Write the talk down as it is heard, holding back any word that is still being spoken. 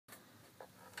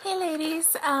Hey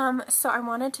ladies, so I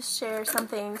wanted to share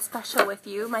something special with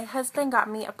you. My husband got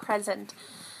me a present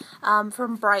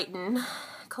from Brighton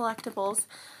Collectibles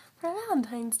for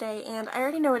Valentine's Day, and I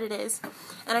already know what it is.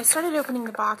 And I started opening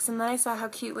the box, and then I saw how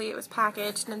cutely it was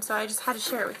packaged, and so I just had to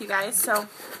share it with you guys. So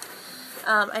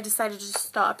I decided to just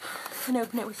stop and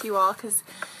open it with you all,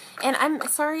 and I'm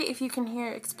sorry if you can hear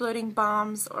exploding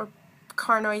bombs or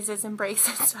car noises and brakes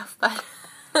and stuff, but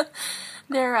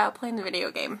they're playing the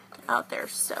video game out there,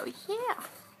 so yeah,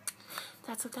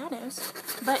 that's what that is.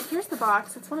 But here's the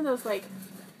box. It's one of those like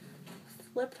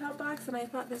flip top box, and I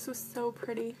thought this was so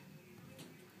pretty.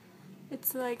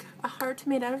 It's like a heart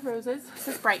made out of roses. This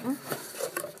is Brighton.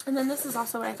 And then this is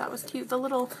also what I thought was cute. The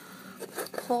little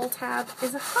pull tab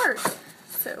is a heart.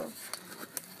 So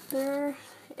there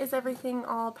is everything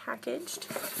all packaged.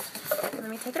 Let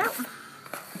me take it out.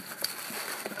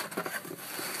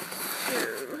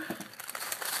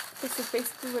 This is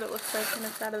basically what it looks like when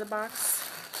it's out of the box.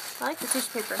 I like the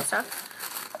tissue paper and stuff.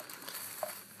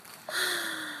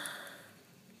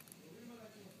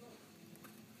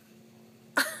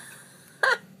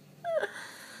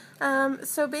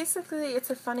 So basically it's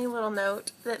a funny little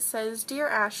note that says, "Dear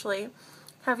Ashley,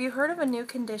 have you heard of a new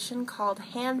condition called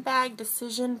handbag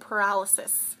decision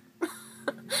paralysis?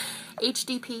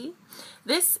 HDP?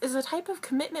 This is a type of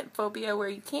commitment phobia where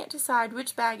you can't decide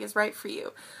which bag is right for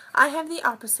you. I have the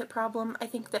opposite problem. I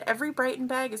think that every Brighton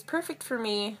bag is perfect for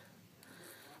me."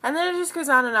 And then it just goes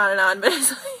on and on and on, but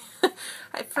it's like,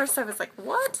 at first I was like,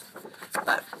 what?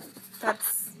 But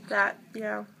that's that,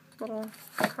 yeah, little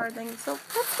card thing. So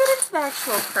let's get into the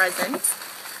actual present.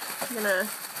 I'm gonna,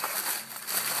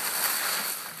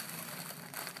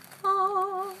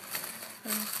 oh,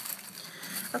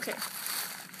 okay.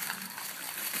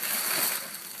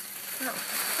 Oh,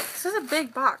 this is a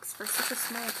big box for such a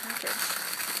small package.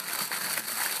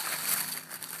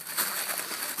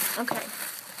 Okay,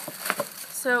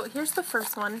 so here's the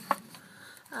first one.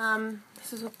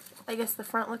 This is what I guess the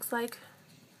front looks like.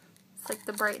 It's like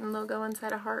the Brighton logo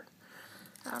inside a heart.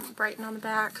 Brighton on the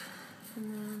back.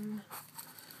 And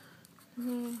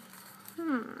then,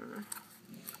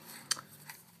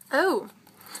 oh,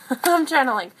 I'm trying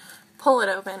to like pull it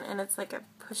open, and it's like a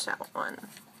push out one.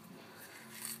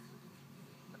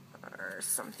 Or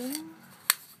something.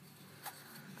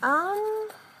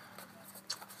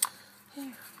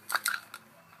 Here.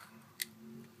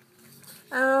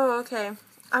 Oh, okay.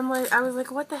 I was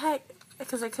like, what the heck?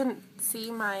 Because I couldn't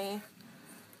see my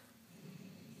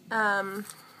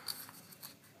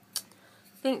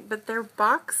thing, but their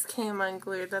box came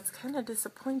unglued. That's kind of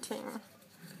disappointing.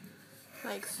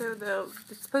 Like, so it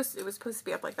was supposed to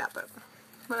be up like that, but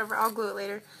whatever. I'll glue it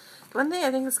later. The one thing I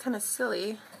think is kind of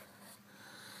silly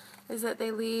is that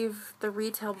they leave the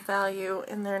retail value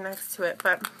in there next to it,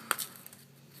 but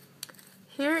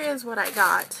here is what I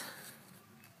got.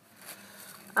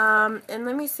 And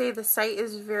let me say the site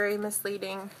is very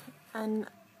misleading, and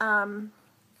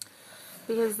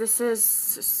because this is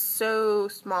so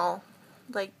small,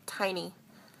 like tiny,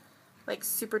 like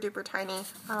super duper tiny,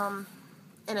 and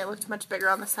it looked much bigger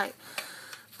on the site,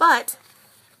 but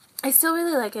I still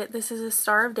really like it. This is a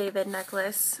Star of David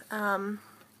necklace,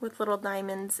 with little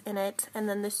diamonds in it, and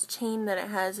then this chain that it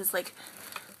has is like,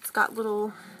 it's got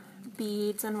little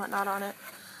beads and whatnot on it,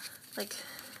 like,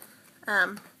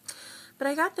 but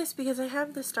I got this because I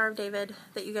have the Star of David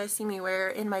that you guys see me wear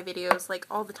in my videos like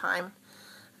all the time,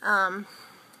 and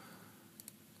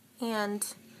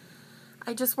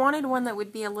I just wanted one that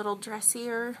would be a little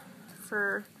dressier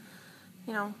for,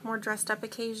 you know, more dressed up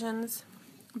occasions.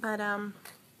 But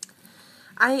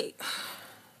I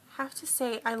have to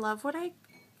say I love what I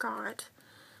got,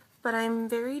 but I'm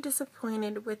very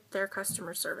disappointed with their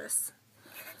customer service.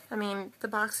 I mean, the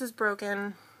box is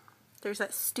broken. There's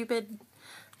that stupid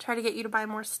try to get you to buy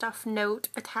more stuff note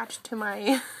attached to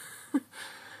my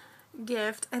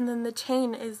gift, and then the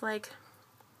chain is like,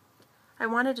 I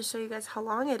wanted to show you guys how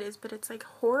long it is, but it's like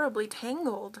horribly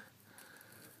tangled.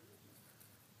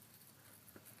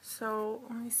 So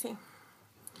let me see.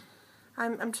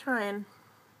 I'm trying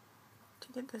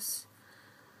to get this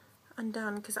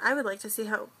undone because I would like to see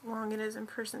how long it is in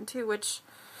person too, which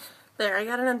there, I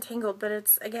got it untangled, but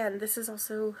it's, again, this is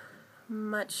also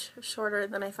much shorter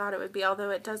than I thought it would be,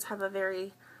 although it does have a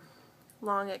very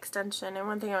long extension. And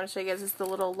one thing I want to show you guys is the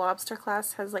little lobster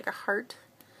clasp has like a heart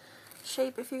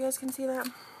shape, if you guys can see that.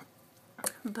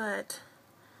 But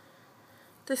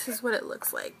this is what it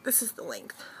looks like. This is the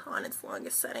length on its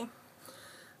longest setting,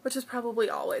 which is probably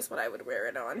always what I would wear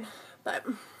it on. But,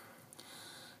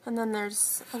 and then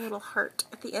there's a little heart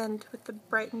at the end with the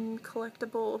Brighton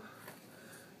Collectible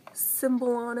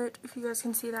symbol on it, if you guys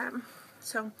can see that.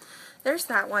 So there's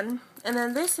that one. And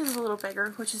then this is a little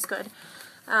bigger, which is good.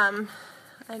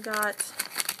 I got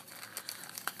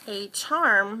a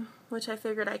charm, which I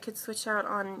figured I could switch out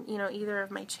on, you know, either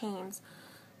of my chains.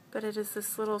 But it is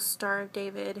this little Star of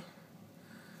David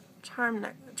charm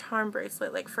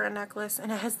bracelet, like for a necklace,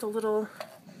 and it has the little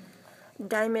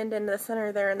diamond in the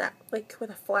center there, and that, like, with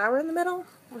a flower in the middle,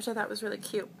 which I thought was really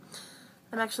cute.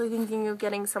 I'm actually thinking of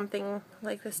getting something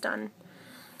like this done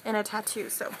in a tattoo,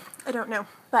 so I don't know.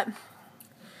 But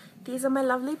these are my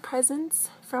lovely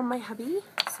presents from my hubby.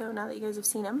 So now that you guys have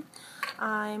seen them,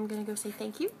 I'm gonna go say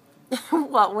thank you.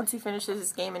 Well, once he finishes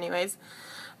his game anyways.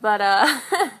 But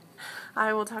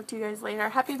I will talk to you guys later.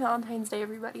 Happy Valentine's Day,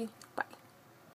 everybody.